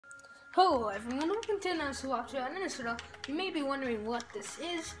Hello everyone, welcome to another Swapshot in Minnesota. You may be wondering what this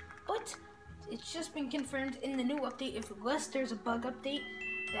is, but it's just been confirmed in the new update, unless there's a bug update,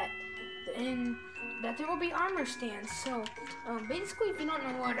 that there will be armor stands. So basically, if you don't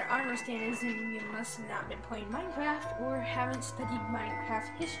know what an armor stand is, then you must have not been playing Minecraft or haven't studied Minecraft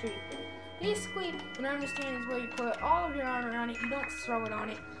history. Basically, an armor stand is where you put all of your armor on it. You don't throw it on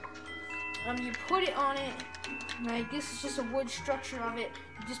it. You put it on it, like this is just a wood structure of it.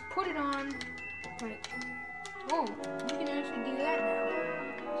 You just put it on, like, oh, you can actually do that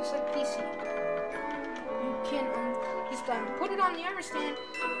now, just like PC. You can just put it on the armor stand,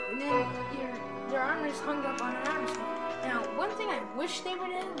 and then your armor is hung up on an armor stand. Now, one thing I wish they would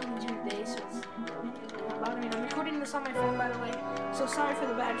add, let me do this. So it's not bothering me. I'm recording this on my phone, by the way, so sorry for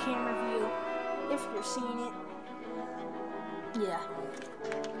the bad camera view if you're seeing it. Yeah.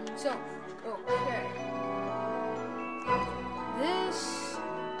 So, okay. This,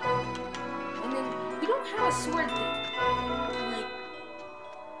 and then we don't have a sword thing. Like,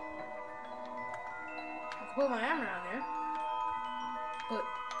 I can put my armor on there, but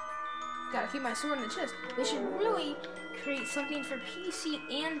gotta keep my sword in the chest. They should really create something for PC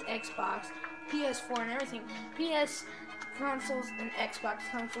and Xbox, PS4 and everything, PS consoles and Xbox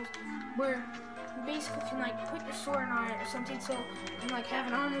consoles, where you basically can like put your sword on it or something, so you can like have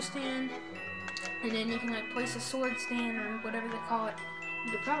an armor stand, and then you can like place a sword stand or whatever they call it.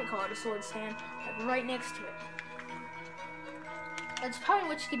 You could probably call it a sword stand, like right next to it. That's probably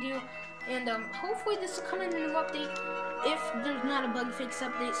what you could do, and hopefully this will come in a new update if there's not a bug fix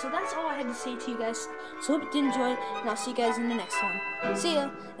update. So that's all I had to say to you guys. So hope you did enjoy, and I'll see you guys in the next one. See ya,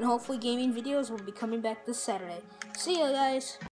 and hopefully gaming videos will be coming back this Saturday. See ya, guys.